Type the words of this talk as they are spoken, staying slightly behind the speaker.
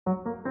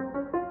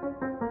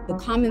The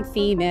common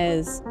theme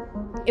is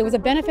it was a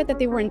benefit that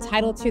they were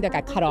entitled to that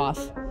got cut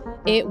off.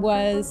 It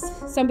was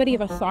somebody of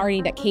authority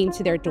that came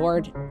to their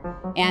door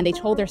and they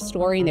told their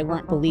story and they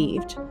weren't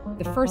believed.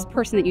 The first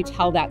person that you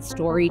tell that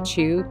story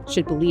to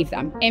should believe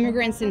them.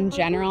 Immigrants in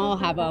general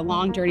have a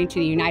long journey to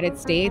the United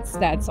States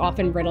that's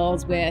often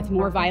riddled with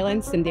more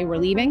violence than they were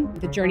leaving.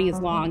 The journey is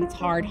long, it's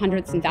hard,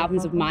 hundreds and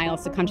thousands of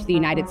miles to come to the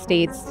United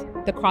States.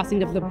 The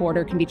crossing of the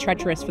border can be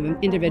treacherous for the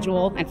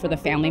individual and for the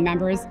family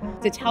members.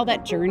 To tell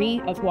that journey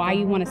of why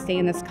you want to stay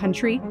in this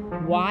country,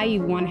 why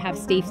you want to have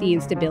safety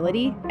and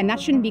stability, and that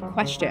shouldn't be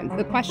questioned.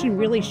 The question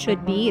really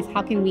should be is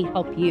how can we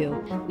help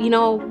you? You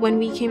know, when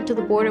we came to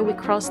the border, we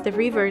crossed the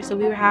river, so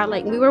we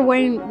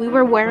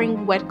were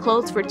wearing wet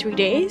clothes for 3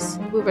 days.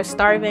 We were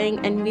starving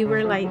and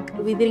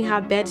we didn't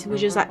have beds. It was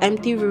just an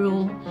empty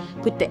room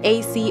with the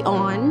AC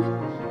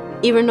on,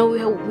 even though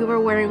we were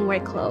wearing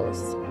wet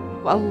clothes.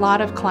 A lot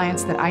of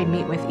clients that I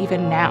meet with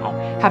even now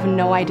have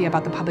no idea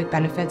about the public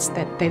benefits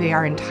that they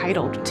are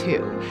entitled to.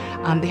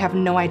 They have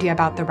no idea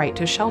about the right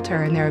to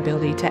shelter and their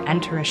ability to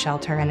enter a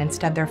shelter, and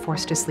instead they're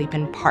forced to sleep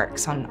in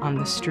parks on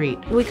the street.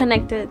 We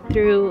connected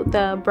through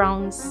the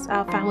Brown's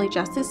Family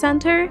Justice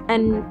Center,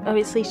 and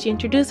obviously she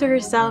introduced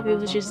herself. It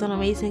was just an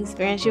amazing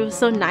experience. She was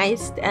so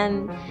nice,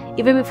 and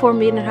even before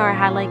meeting her, I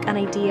had an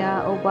idea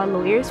of what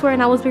lawyers were,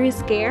 and I was very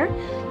scared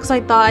because I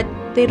thought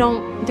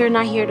they're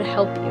not here to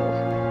help you.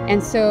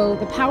 And so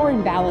the power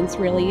imbalance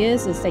really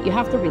is that you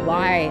have to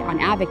rely on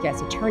advocates,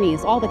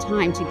 attorneys all the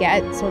time to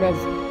get sort of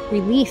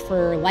relief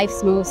for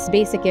life's most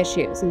basic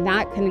issues. And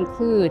that can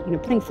include,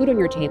 putting food on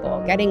your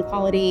table, getting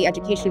quality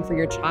education for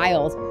your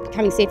child,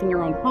 becoming safe in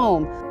your own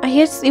home. I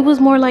guess it was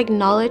more like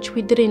knowledge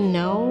we didn't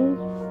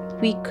know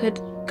we could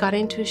get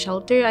into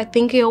shelter. I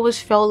think it always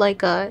felt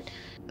like a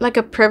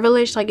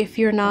privilege, like if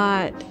you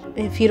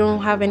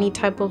don't have any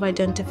type of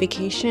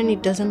identification,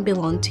 it doesn't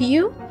belong to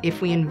you.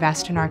 If we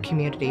invest in our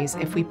communities,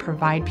 if we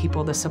provide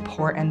people the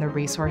support and the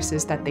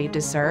resources that they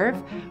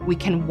deserve, we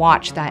can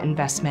watch that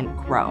investment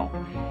grow,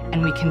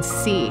 and we can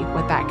see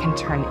what that can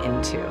turn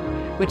into,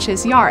 which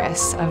is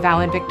Yaris, a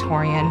valid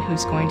Victorian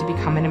who's going to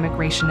become an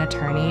immigration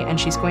attorney, and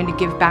she's going to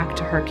give back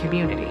to her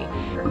community.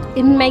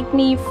 It made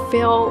me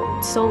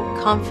feel so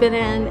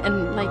confident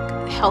and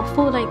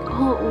helpful,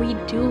 oh, we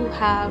do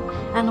have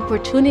an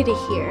opportunity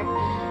here.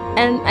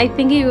 And I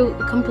think it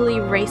completely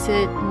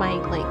erases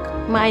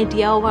my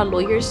idea of what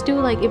lawyers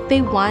do. If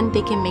they want,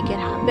 they can make it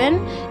happen.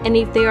 And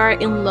if they are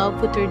in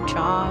love with their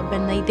job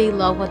and they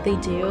love what they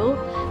do,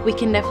 we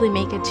can definitely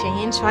make a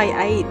change. So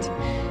I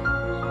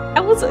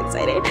was so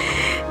excited.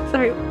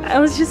 Sorry, I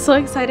was just so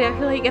excited. I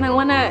feel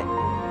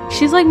and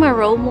she's my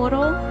role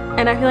model.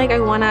 And I feel I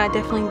want to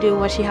definitely do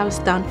what she has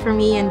done for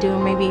me and do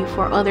maybe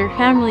for other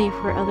family,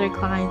 for other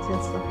clients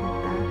and stuff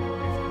like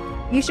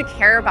that. You should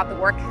care about the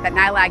work that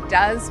NYLAG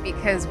does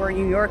because we're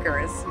New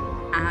Yorkers,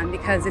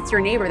 because it's your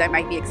neighbor that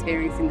might be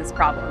experiencing this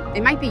problem.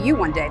 It might be you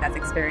one day that's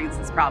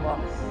experiencing this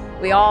problem.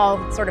 We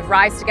all sort of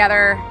rise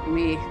together and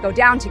we go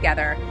down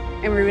together,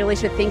 and we really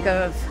should think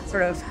of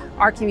sort of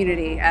our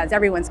community as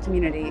everyone's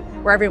community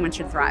where everyone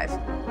should thrive.